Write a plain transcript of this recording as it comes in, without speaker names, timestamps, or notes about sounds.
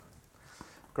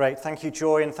Great, thank you,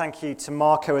 Joy, and thank you to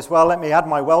Marco as well. Let me add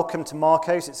my welcome to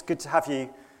Marco's. It's good to have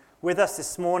you with us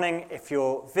this morning. If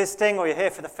you're visiting or you're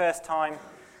here for the first time,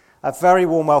 a very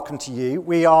warm welcome to you.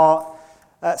 We are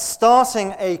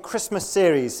starting a Christmas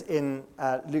series in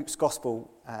Luke's Gospel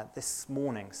this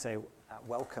morning, so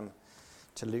welcome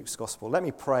to Luke's Gospel. Let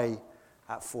me pray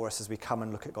for us as we come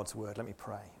and look at God's Word. Let me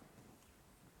pray.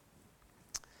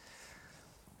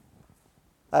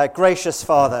 Gracious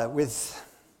Father, with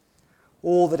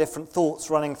all the different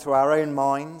thoughts running through our own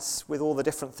minds, with all the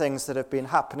different things that have been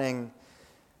happening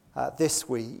this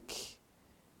week,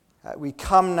 we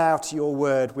come now to your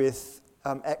word with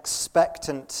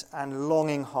expectant and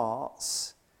longing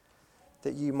hearts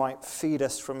that you might feed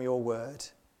us from your word.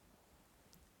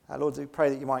 Lord, we pray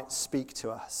that you might speak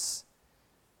to us.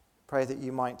 Pray that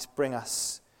you might bring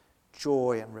us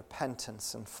joy and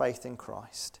repentance and faith in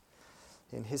Christ.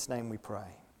 In his name we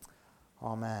pray.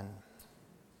 Amen.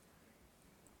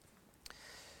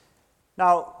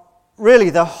 Now,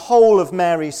 really, the whole of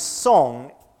Mary's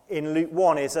song in Luke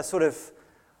 1 is a sort of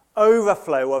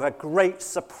overflow of a great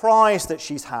surprise that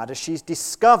she's had as she's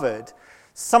discovered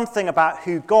something about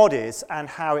who God is and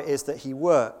how it is that he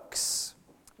works.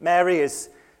 Mary is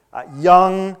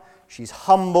young, she's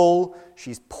humble,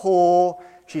 she's poor,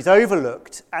 she's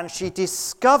overlooked, and she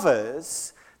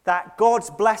discovers that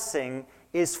God's blessing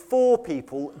is for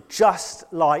people just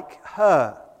like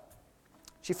her.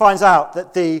 She finds out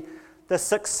that the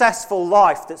successful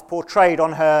life that's portrayed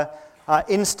on her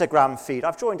Instagram feed.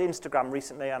 I've joined Instagram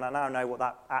recently and I now know what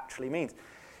that actually means.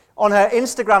 On her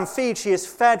Instagram feed, she is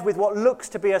fed with what looks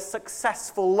to be a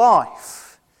successful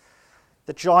life.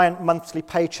 The giant monthly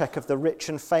paycheck of the rich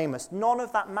and famous. None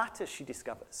of that matters, she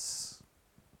discovers.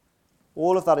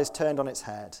 All of that is turned on its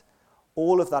head.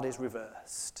 All of that is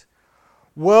reversed.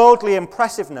 Worldly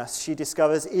impressiveness, she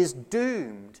discovers, is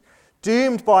doomed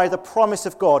by the promise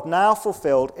of God, now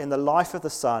fulfilled in the life of the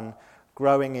Son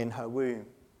growing in her womb.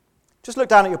 Just look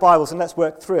down at your Bibles and let's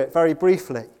work through it very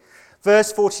briefly.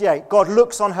 Verse 48, God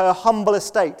looks on her humble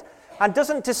estate and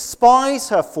doesn't despise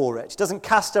her for it. He doesn't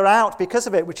cast her out because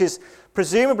of it, which is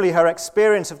presumably her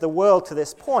experience of the world to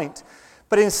this point.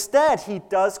 But instead, he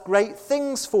does great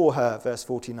things for her, verse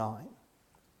 49.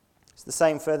 It's the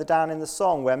same further down in the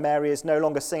song where Mary is no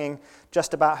longer singing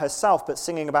just about herself, but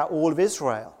singing about all of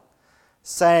Israel.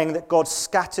 Saying that God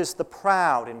scatters the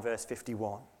proud in verse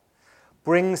 51,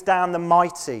 brings down the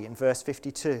mighty in verse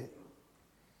 52.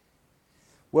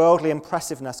 Worldly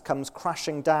impressiveness comes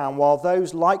crashing down, while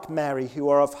those like Mary who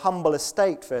are of humble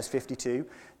estate, verse 52,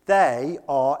 they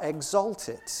are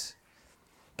exalted.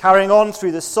 Carrying on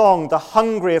through the song, the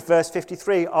hungry of verse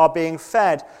 53 are being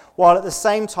fed, while at the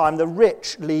same time the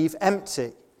rich leave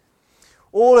empty.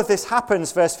 All of this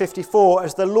happens, verse 54,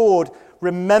 as the Lord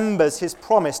remembers his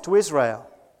promise to Israel.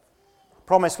 A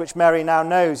promise which Mary now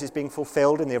knows is being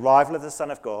fulfilled in the arrival of the Son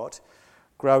of God,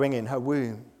 growing in her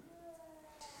womb.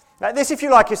 Now, this, if you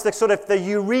like, is the sort of the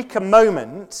eureka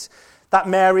moment that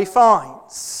Mary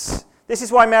finds. This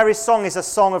is why Mary's song is a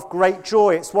song of great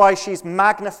joy. It's why she's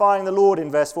magnifying the Lord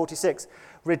in verse 46,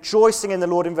 rejoicing in the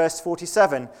Lord in verse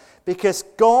 47, because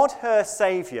God, her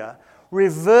Saviour,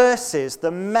 reverses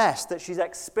the mess that she's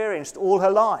experienced all her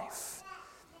life.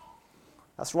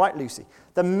 That's right, Lucy.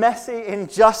 The messy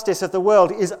injustice of the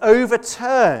world is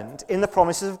overturned in the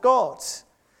promises of God.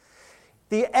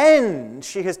 The end,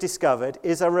 she has discovered,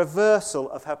 is a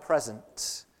reversal of her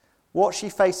present. What she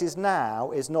faces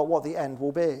now is not what the end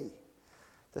will be.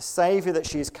 The Saviour that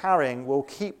she is carrying will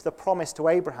keep the promise to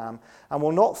Abraham and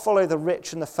will not follow the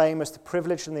rich and the famous, the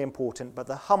privileged and the important, but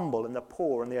the humble and the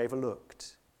poor and the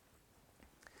overlooked.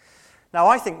 Now,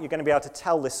 I think you're going to be able to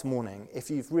tell this morning, if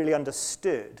you've really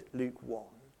understood Luke 1,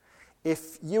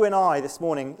 if you and I this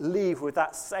morning leave with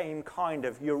that same kind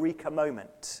of eureka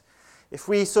moment, if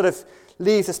we sort of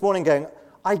leave this morning going,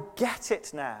 I get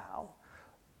it now,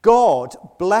 God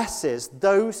blesses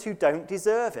those who don't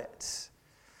deserve it.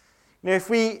 You know, if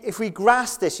we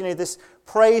grasp this, this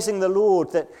praising the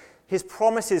Lord, that his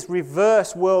promises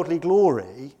reverse worldly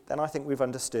glory, then I think we've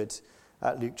understood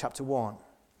Luke chapter 1.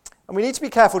 And we need to be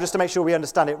careful just to make sure we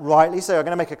understand it rightly. So I'm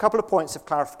going to make a couple of points of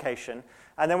clarification,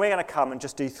 and then we're going to come and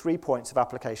just do 3 points of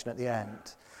application at the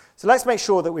end. So let's make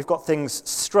sure that we've got things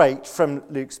straight from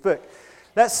Luke's book.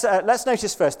 Let's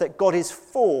notice first that God is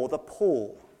for the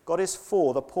poor. God is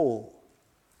for the poor.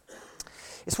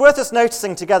 It's worth us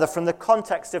noticing together from the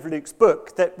context of Luke's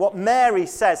book that what Mary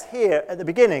says here at the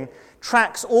beginning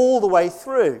tracks all the way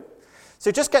through.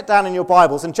 So just get down in your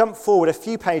Bibles and jump forward a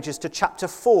few pages to chapter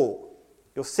 4.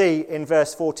 You'll see in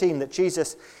verse 14 that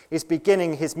Jesus is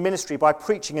beginning his ministry by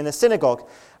preaching in the synagogue.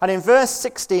 And in verse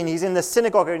 16, he's in the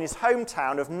synagogue in his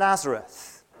hometown of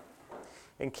Nazareth.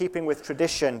 In keeping with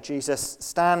tradition, Jesus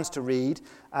stands to read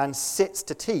and sits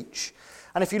to teach.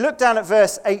 And if you look down at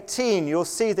verse 18, you'll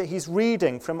see that he's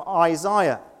reading from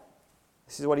Isaiah.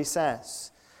 This is what he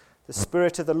says. The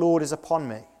Spirit of the Lord is upon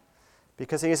me,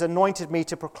 because he has anointed me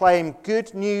to proclaim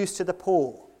good news to the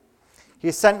poor. He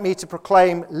has sent me to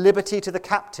proclaim liberty to the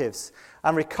captives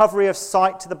and recovery of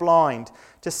sight to the blind,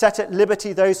 to set at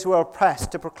liberty those who are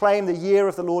oppressed, to proclaim the year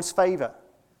of the Lord's favour.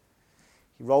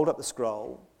 He rolled up the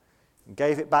scroll and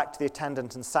gave it back to the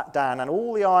attendant and sat down, and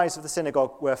all the eyes of the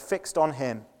synagogue were fixed on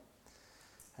him.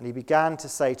 And he began to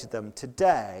say to them,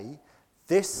 "Today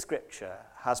this scripture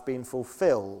has been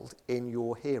fulfilled in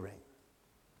your hearing."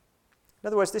 In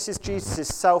other words, this is Jesus'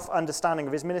 self-understanding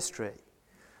of his ministry.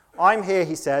 I'm here,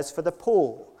 he says, for the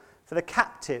poor, for the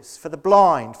captives, for the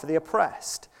blind, for the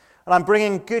oppressed. And I'm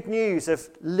bringing good news of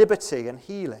liberty and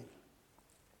healing.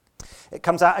 It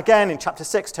comes out again in chapter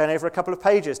 6, turn over a couple of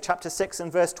pages. Chapter 6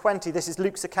 and verse 20, this is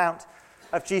Luke's account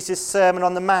of Jesus' Sermon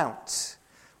on the Mount.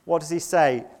 What does he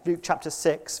say? Luke chapter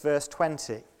 6, verse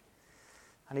 20.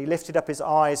 And he lifted up his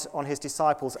eyes on his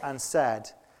disciples and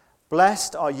said,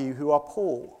 "Blessed are you who are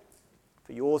poor,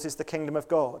 for yours is the kingdom of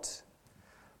God.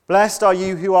 Blessed are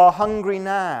you who are hungry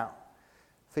now,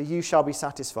 for you shall be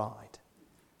satisfied.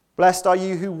 Blessed are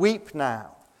you who weep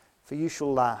now, for you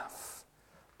shall laugh.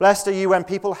 Blessed are you when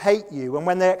people hate you, and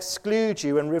when they exclude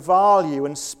you and revile you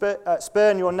and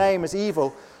spurn your name as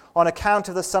evil on account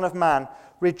of the Son of Man.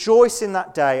 Rejoice in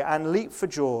that day and leap for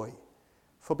joy.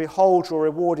 For behold, your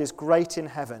reward is great in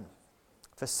heaven,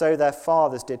 for so their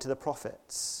fathers did to the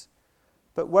prophets.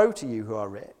 But woe to you who are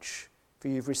rich, for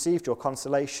you've received your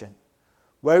consolation.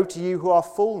 Woe to you who are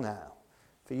full now,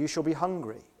 for you shall be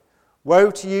hungry.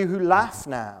 Woe to you who laugh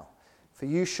now, for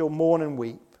you shall mourn and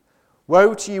weep.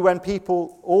 Woe to you when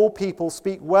all people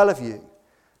speak well of you,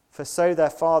 for so their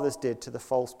fathers did to the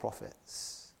false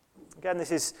prophets." Again,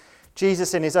 this is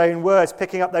Jesus in his own words,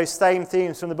 picking up those same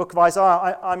themes from the book of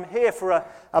Isaiah. I'm here for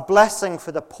a blessing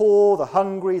for the poor, the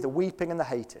hungry, the weeping, and the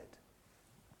hated.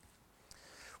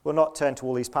 We'll not turn to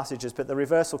all these passages, but the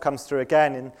reversal comes through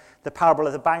again in the parable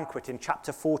of the banquet in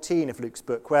chapter 14 of Luke's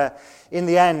book, where in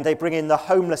the end they bring in the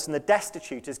homeless and the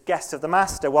destitute as guests of the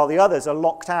master, while the others are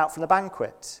locked out from the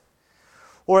banquet.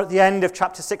 Or at the end of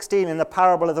chapter 16 in the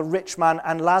parable of the rich man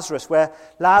and Lazarus, where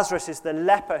Lazarus is the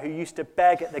leper who used to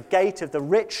beg at the gate of the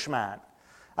rich man,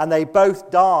 and they both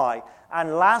die,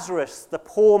 and Lazarus, the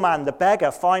poor man, the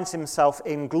beggar, finds himself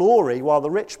in glory while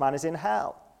the rich man is in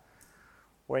hell.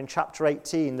 Or in chapter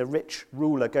 18, the rich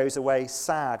ruler goes away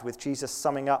sad, with Jesus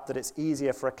summing up that it's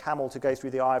easier for a camel to go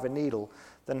through the eye of a needle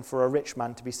than for a rich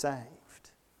man to be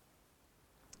saved.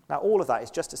 Now, all of that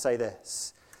is just to say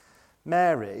this.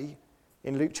 Mary,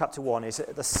 in Luke chapter 1, is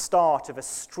at the start of a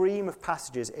stream of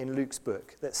passages in Luke's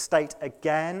book that state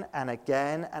again and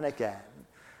again and again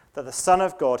that the Son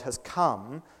of God has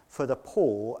come for the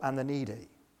poor and the needy.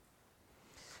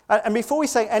 And before we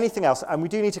say anything else, and we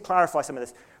do need to clarify some of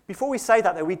this, before we say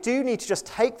that, though, we do need to just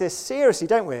take this seriously,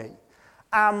 don't we?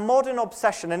 Our modern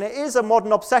obsession, and it is a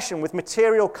modern obsession with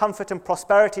material comfort and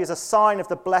prosperity as a sign of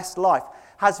the blessed life,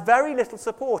 has very little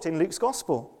support in Luke's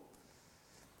gospel.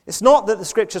 It's not that the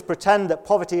scriptures pretend that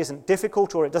poverty isn't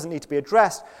difficult or it doesn't need to be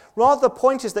addressed. Rather, the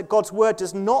point is that God's word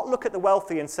does not look at the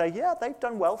wealthy and say, yeah, they've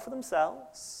done well for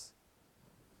themselves.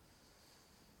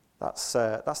 That's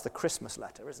the Christmas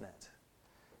letter, isn't it?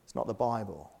 It's not the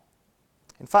Bible.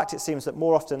 In fact, it seems that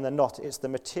more often than not, it's the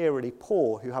materially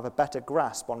poor who have a better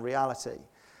grasp on reality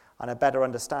and a better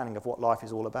understanding of what life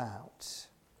is all about.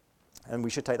 And we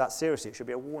should take that seriously. It should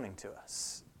be a warning to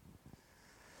us.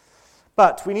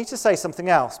 But we need to say something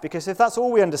else, because if that's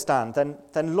all we understand,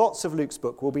 then lots of Luke's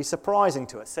book will be surprising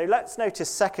to us. So let's notice,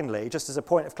 secondly, just as a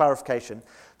point of clarification,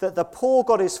 that the poor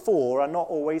God is for are not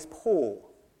always poor.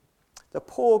 The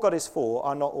poor God is for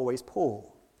are not always poor.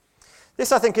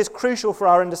 This, I think, is crucial for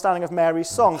our understanding of Mary's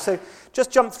song. So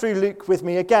just jump through Luke with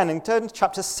me again and turn to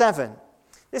chapter 7.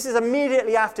 This is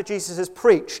immediately after Jesus has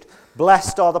preached,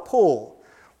 "Blessed are the poor."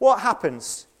 What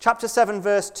happens? Chapter 7,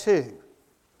 verse 2.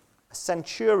 A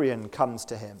centurion comes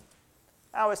to him.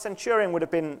 Now, a centurion would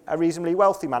have been a reasonably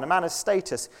wealthy man, a man of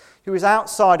status, who is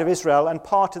outside of Israel and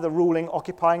part of the ruling,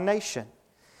 occupying nation.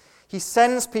 He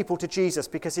sends people to Jesus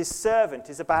because his servant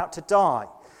is about to die.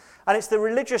 And it's the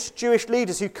religious Jewish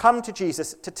leaders who come to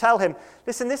Jesus to tell him,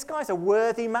 listen, this guy's a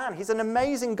worthy man. He's an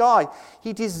amazing guy.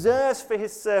 He deserves for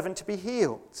his servant to be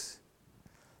healed.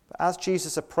 But as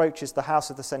Jesus approaches the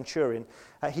house of the centurion,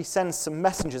 he sends some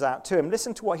messengers out to him.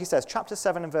 Listen to what he says, chapter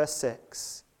 7 and verse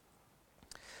 6.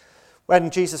 When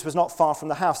Jesus was not far from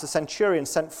the house, the centurion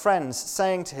sent friends,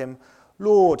 saying to him,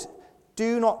 "Lord,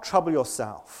 do not trouble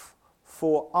yourself,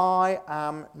 for I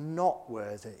am not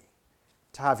worthy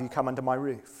to have you come under my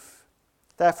roof.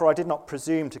 Therefore I did not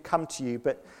presume to come to you,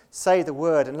 but say the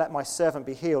word and let my servant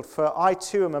be healed. For I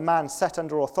too am a man set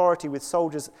under authority with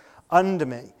soldiers under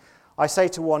me. I say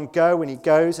to one, go, and he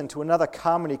goes, and to another,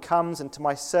 come, and he comes, and to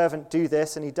my servant, do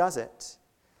this, and he does it.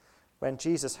 When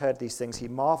Jesus heard these things, he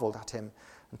marveled at him,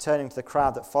 and turning to the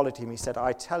crowd that followed him, he said,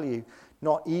 I tell you,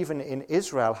 not even in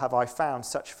Israel have I found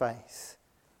such faith.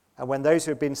 And when those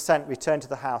who had been sent returned to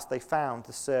the house, they found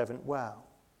the servant well.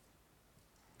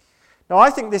 Now,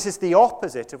 I think this is the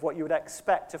opposite of what you would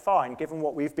expect to find, given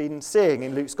what we've been seeing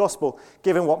in Luke's Gospel,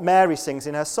 given what Mary sings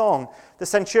in her song. The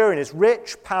centurion is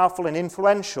rich, powerful, and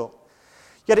influential.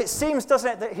 Yet it seems,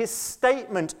 doesn't it, that his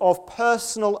statement of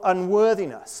personal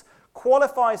unworthiness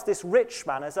qualifies this rich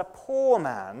man as a poor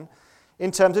man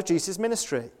in terms of Jesus'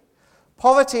 ministry.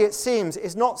 Poverty, it seems,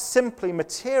 is not simply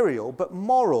material, but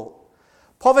moral.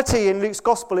 Poverty in Luke's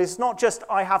Gospel is not just,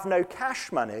 I have no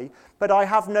cash money, but I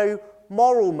have no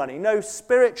moral money, no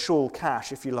spiritual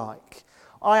cash, if you like.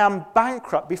 I am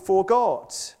bankrupt before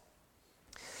God.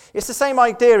 It's the same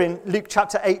idea in Luke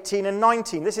chapter 18 and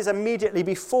 19. This is immediately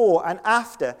before and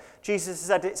after Jesus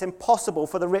said it's impossible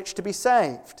for the rich to be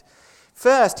saved.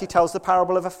 First, he tells the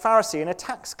parable of a Pharisee and a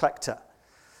tax collector.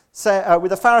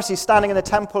 With the Pharisee standing in the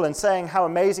temple and saying how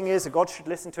amazing he is, that God should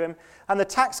listen to him. And the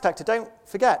tax collector, don't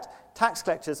forget, tax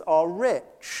collectors are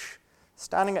rich,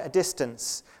 standing at a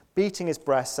distance, beating his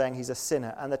breast, saying he's a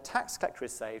sinner. And the tax collector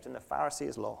is saved and the Pharisee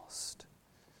is lost.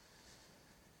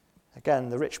 Again,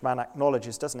 the rich man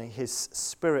acknowledges, doesn't he, his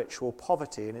spiritual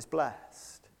poverty and is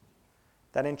blessed.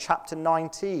 Then in chapter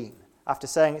 19, after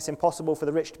saying it's impossible for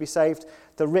the rich to be saved,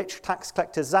 the rich tax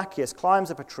collector Zacchaeus climbs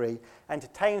up a tree,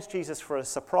 entertains Jesus for a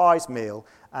surprise meal,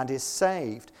 and is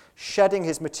saved, shedding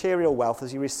his material wealth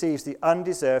as he receives the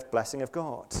undeserved blessing of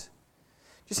God. Do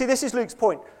you see, this is Luke's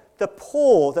point. The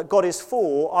poor that God is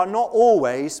for are not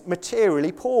always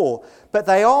materially poor, but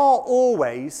they are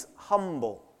always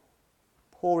humble,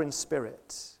 poor in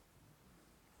spirit.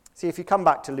 See, if you come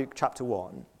back to Luke chapter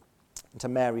 1, and to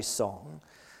Mary's song,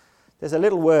 there's a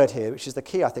little word here, which is the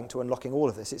key, I think, to unlocking all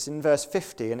of this. It's in verse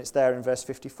 50, and it's there in verse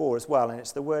 54 as well, and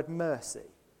it's the word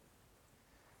mercy.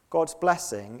 God's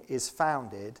blessing is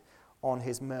founded on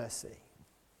his mercy.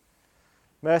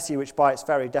 Mercy, which by its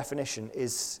very definition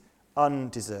is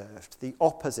undeserved, the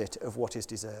opposite of what is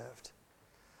deserved.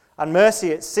 And mercy,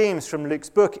 it seems from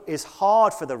Luke's book, is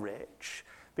hard for the rich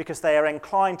because they are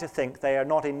inclined to think they are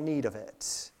not in need of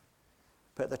it.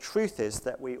 But the truth is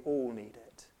that we all need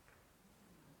it.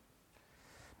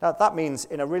 Now, that means,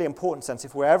 in a really important sense,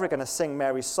 if we're ever going to sing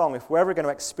Mary's song, if we're ever going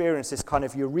to experience this kind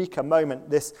of eureka moment,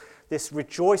 this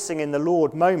rejoicing in the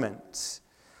Lord moment,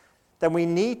 then we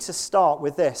need to start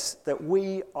with this, that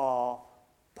we are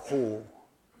poor.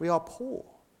 We are poor.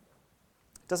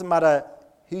 It doesn't matter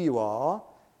who you are.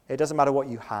 It doesn't matter what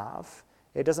you have.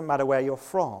 It doesn't matter where you're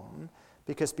from,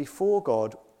 because before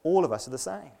God, all of us are the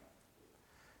same.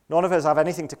 None of us have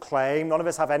anything to claim. None of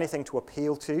us have anything to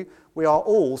appeal to. We are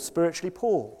all spiritually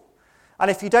poor.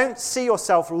 And if you don't see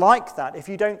yourself like that, if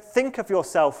you don't think of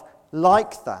yourself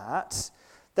like that,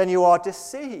 then you are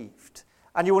deceived.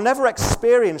 And you will never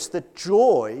experience the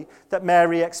joy that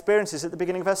Mary experiences at the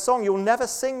beginning of her song. You'll never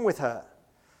sing with her.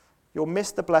 You'll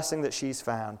miss the blessing that she's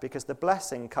found, because the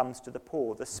blessing comes to the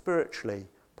poor, the spiritually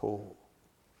poor.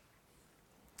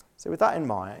 So with that in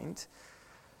mind,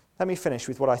 let me finish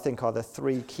with what I think are the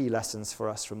three key lessons for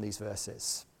us from these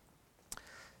verses.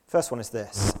 First one is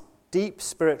this: deep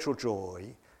spiritual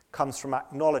joy comes from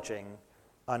acknowledging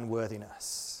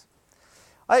unworthiness.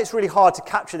 I think it's really hard to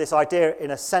capture this idea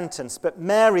in a sentence, but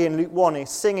Mary in Luke 1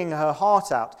 is singing her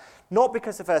heart out, not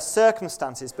because of her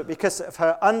circumstances, but because of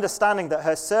her understanding that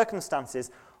her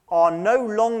circumstances are no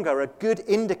longer a good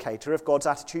indicator of God's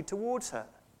attitude towards her.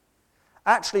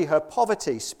 Actually, her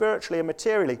poverty, spiritually and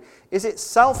materially, is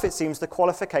itself, it seems, the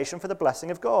qualification for the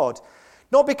blessing of God.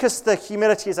 Not because the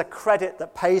humility is a credit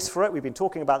that pays for it, we've been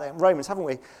talking about that in Romans, haven't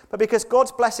we? But because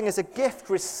God's blessing is a gift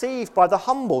received by the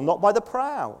humble, not by the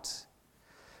proud.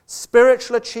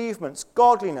 Spiritual achievements,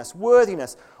 godliness,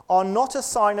 worthiness are not a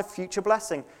sign of future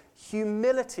blessing.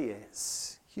 Humility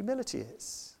is. Humility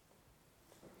is.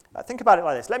 Think about it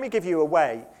like this. Let me give you a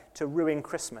way to ruin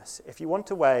Christmas. If you want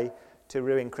a way to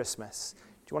ruin Christmas,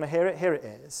 do you want to hear it? Here it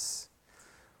is.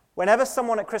 Whenever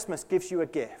someone at Christmas gives you a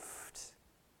gift,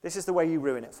 this is the way you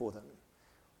ruin it for them.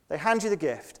 They hand you the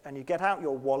gift and you get out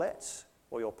your wallet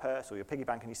or your purse or your piggy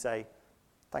bank and you say,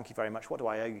 "Thank you very much. What do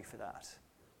I owe you for that?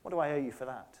 What do I owe you for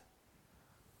that?"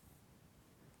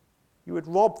 You would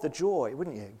rob the joy,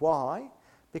 wouldn't you? Why?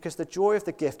 Because the joy of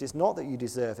the gift is not that you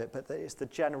deserve it, but that it's the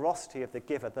generosity of the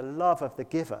giver, the love of the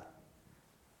giver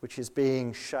which is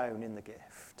being shown in the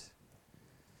gift.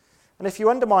 And if you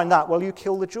undermine that, well, you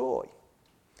kill the joy.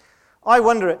 I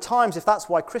wonder at times if that's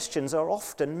why Christians are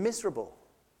often miserable.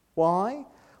 Why?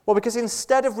 Well, because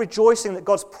instead of rejoicing that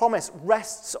God's promise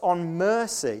rests on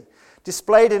mercy,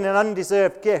 displayed in an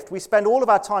undeserved gift, we spend all of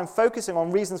our time focusing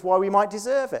on reasons why we might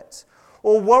deserve it,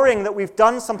 or worrying that we've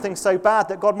done something so bad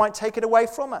that God might take it away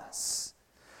from us.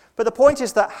 But the point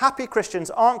is that happy Christians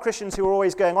aren't Christians who are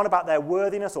always going on about their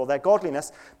worthiness or their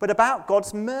godliness, but about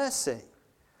God's mercy.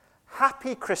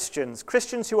 Happy Christians,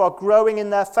 Christians who are growing in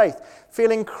their faith, feel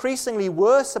increasingly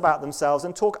worse about themselves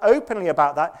and talk openly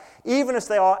about that, even as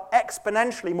they are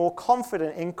exponentially more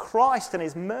confident in Christ and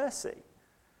his mercy.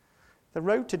 The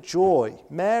road to joy,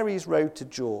 Mary's road to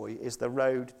joy, is the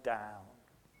road down.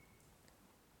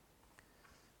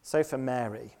 So for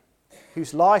Mary,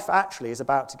 whose life actually is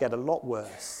about to get a lot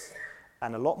worse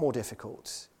and a lot more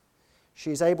difficult,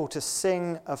 she's able to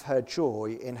sing of her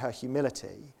joy in her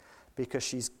humility because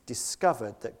she's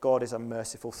discovered that God is a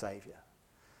merciful Saviour.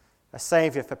 A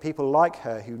Saviour for people like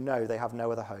her who know they have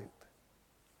no other hope.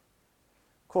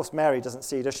 Of course, Mary doesn't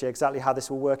see, does she, exactly how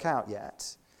this will work out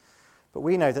yet. But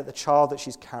we know that the child that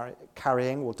she's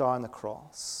carrying will die on the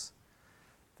cross.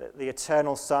 That the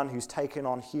eternal Son who's taken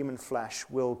on human flesh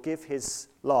will give his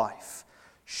life,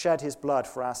 shed his blood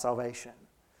for our salvation.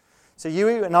 So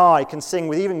you and I can sing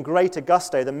with even greater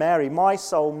gusto than Mary, "My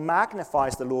soul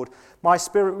magnifies the Lord, my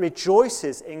spirit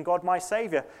rejoices in God my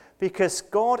Saviour, because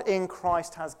God in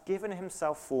Christ has given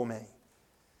himself for me,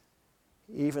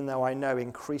 even though I know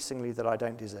increasingly that I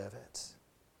don't deserve it."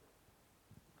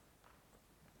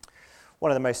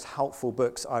 One of the most helpful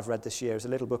books I've read this year is a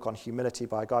little book on humility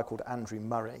by a guy called Andrew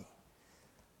Murray.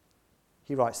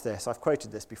 He writes this, I've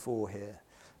quoted this before here,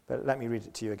 but let me read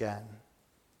it to you again.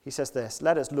 He says this: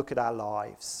 "Let us look at our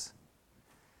lives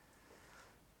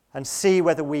and see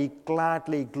whether we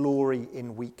gladly glory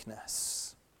in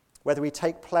weakness, whether we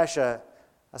take pleasure,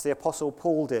 as the Apostle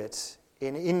Paul did,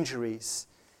 in injuries,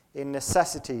 in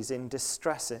necessities, in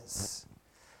distresses.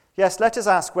 Yes, let us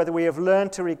ask whether we have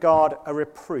learned to regard a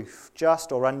reproof,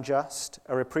 just or unjust,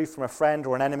 a reproof from a friend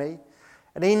or an enemy,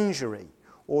 an injury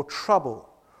or trouble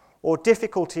or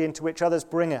difficulty into which others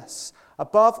bring us,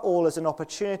 above all as an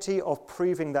opportunity of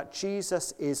proving that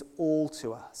Jesus is all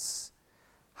to us,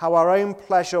 how our own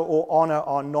pleasure or honour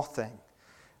are nothing,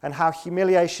 and how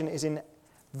humiliation is in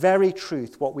very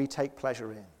truth what we take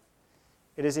pleasure in.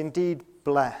 It is indeed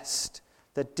blessed,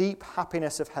 the deep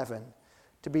happiness of heaven,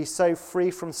 to be so free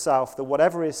from self that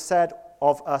whatever is said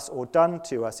of us or done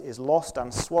to us is lost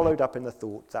and swallowed up in the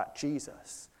thought that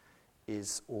Jesus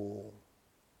is all."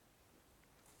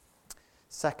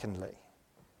 Secondly,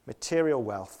 material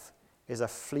wealth is a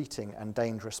fleeting and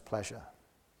dangerous pleasure.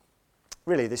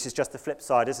 Really, this is just the flip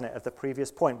side, isn't it, of the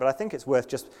previous point, but I think it's worth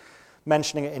just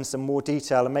mentioning it in some more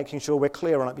detail and making sure we're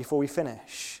clear on it before we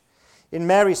finish. In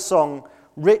Mary's song,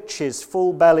 riches,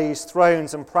 full bellies,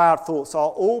 thrones, and proud thoughts are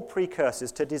all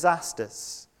precursors to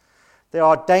disasters. They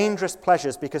are dangerous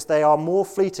pleasures because they are more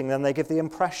fleeting than they give the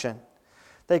impression.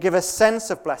 They give a sense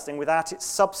of blessing without its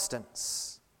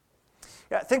substance.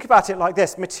 Think about it like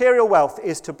this. Material wealth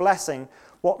is to blessing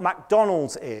what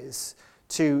McDonald's is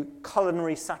to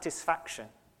culinary satisfaction.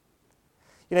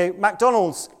 You know,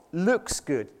 McDonald's looks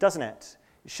good, doesn't it?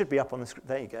 It should be up on the screen.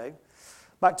 There you go.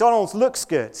 McDonald's looks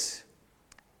good.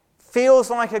 Feels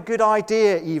like a good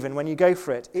idea even when you go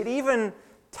for it. It even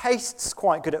tastes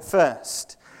quite good at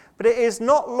first. But it is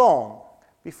not long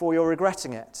before you're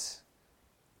regretting it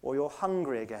or you're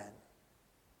hungry again.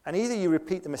 And either you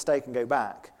repeat the mistake and go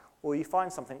back, or you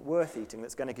find something worth eating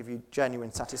that's going to give you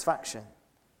genuine satisfaction.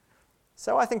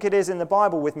 So I think it is in the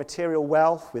Bible with material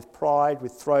wealth, with pride,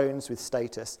 with thrones, with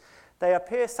status. They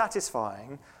appear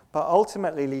satisfying, but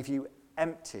ultimately leave you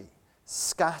empty,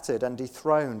 scattered and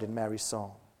dethroned in Mary's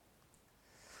song.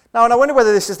 Now, and I wonder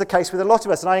whether this is the case with a lot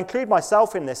of us, and I include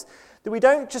myself in this, that we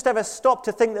don't just ever stop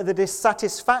to think that the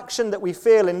dissatisfaction that we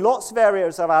feel in lots of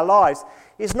areas of our lives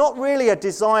is not really a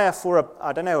desire for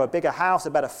a bigger house,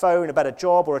 a better phone, a better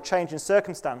job, or a change in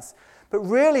circumstance, but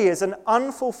really is an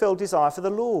unfulfilled desire for the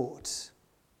Lord.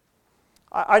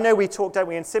 I know we talk, don't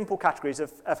we, in simple categories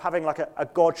of having like a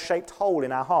God-shaped hole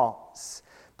in our hearts,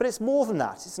 but it's more than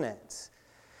that, isn't it?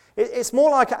 It's more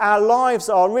like our lives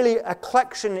are really a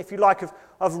collection, if you like,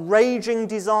 of raging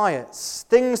desires,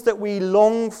 things that we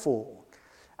long for.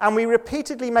 And we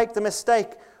repeatedly make the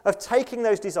mistake of taking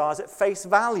those desires at face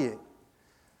value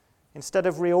instead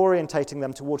of reorientating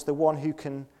them towards the one who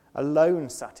can alone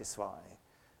satisfy,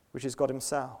 which is God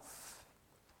himself.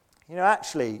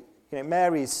 Actually,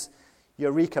 Mary's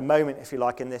eureka moment, if you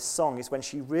like, in this song is when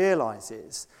she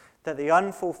realizes that the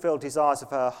unfulfilled desires of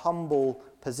her humble,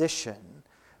 position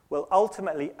will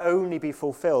ultimately only be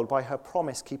fulfilled by her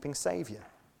promise-keeping Saviour.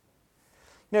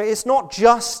 It's not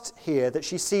just here that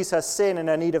she sees her sin and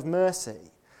her need of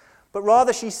mercy, but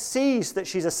rather she sees that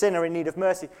she's a sinner in need of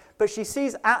mercy, but she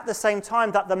sees at the same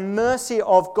time that the mercy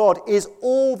of God is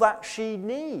all that she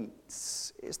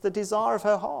needs. It's the desire of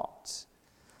her heart.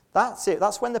 That's it.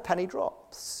 That's when the penny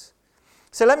drops.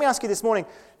 So let me ask you this morning,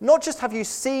 not just have you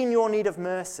seen your need of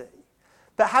mercy,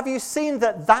 but have you seen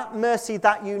that that mercy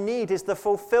that you need is the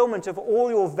fulfillment of all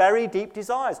your very deep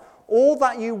desires? All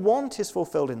that you want is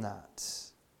fulfilled in that.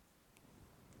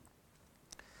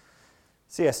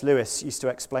 C.S. Lewis used to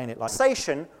explain it like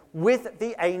conversation with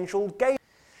the angel Gabriel.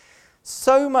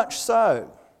 So much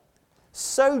so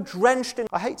drenched in...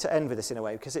 I hate to end with this in a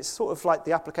way because it's sort of like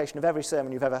the application of every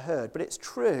sermon you've ever heard, but it's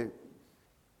true.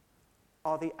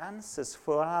 Are the answers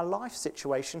for our life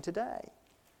situation today?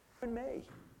 You and me.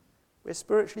 We're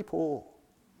spiritually poor.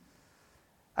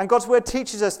 And God's word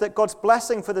teaches us that God's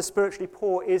blessing for the spiritually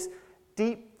poor is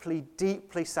deeply,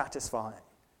 deeply satisfying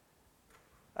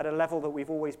at a level that we've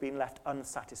always been left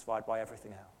unsatisfied by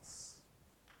everything else.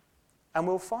 And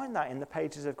we'll find that in the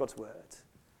pages of God's word.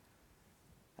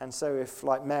 And so if,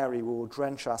 like Mary, we will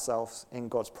drench ourselves in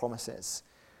God's promises,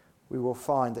 we will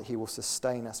find that he will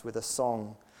sustain us with a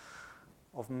song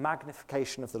of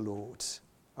magnification of the Lord,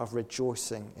 of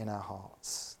rejoicing in our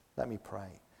hearts. Let me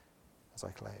pray as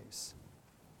I close.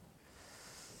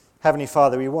 Heavenly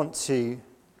Father, we want to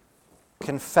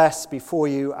confess before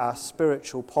you our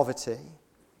spiritual poverty.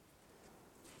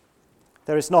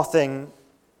 There is nothing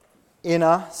in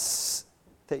us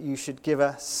that you should give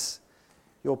us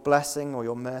your blessing or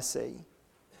your mercy.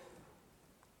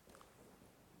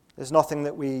 There's nothing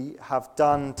that we have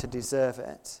done to deserve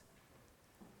it.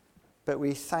 But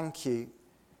we thank you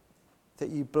that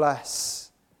you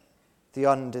bless the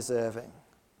undeserving,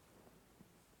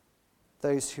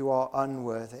 those who are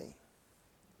unworthy,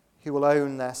 who will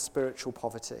own their spiritual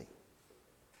poverty.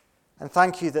 And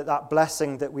thank you that that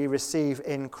blessing that we receive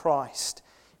in Christ,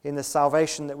 in the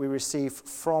salvation that we receive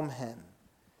from him,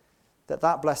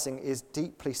 that blessing is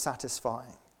deeply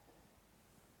satisfying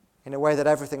in a way that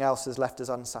everything else has left us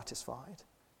unsatisfied.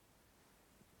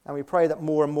 And we pray that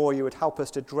more and more you would help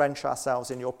us to drench ourselves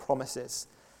in your promises,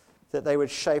 that they would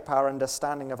shape our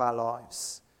understanding of our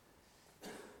lives,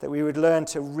 that we would learn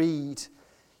to read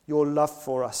your love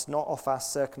for us, not off our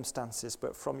circumstances,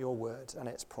 but from your word and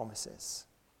its promises.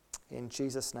 In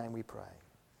Jesus' name we pray.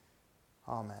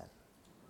 Amen.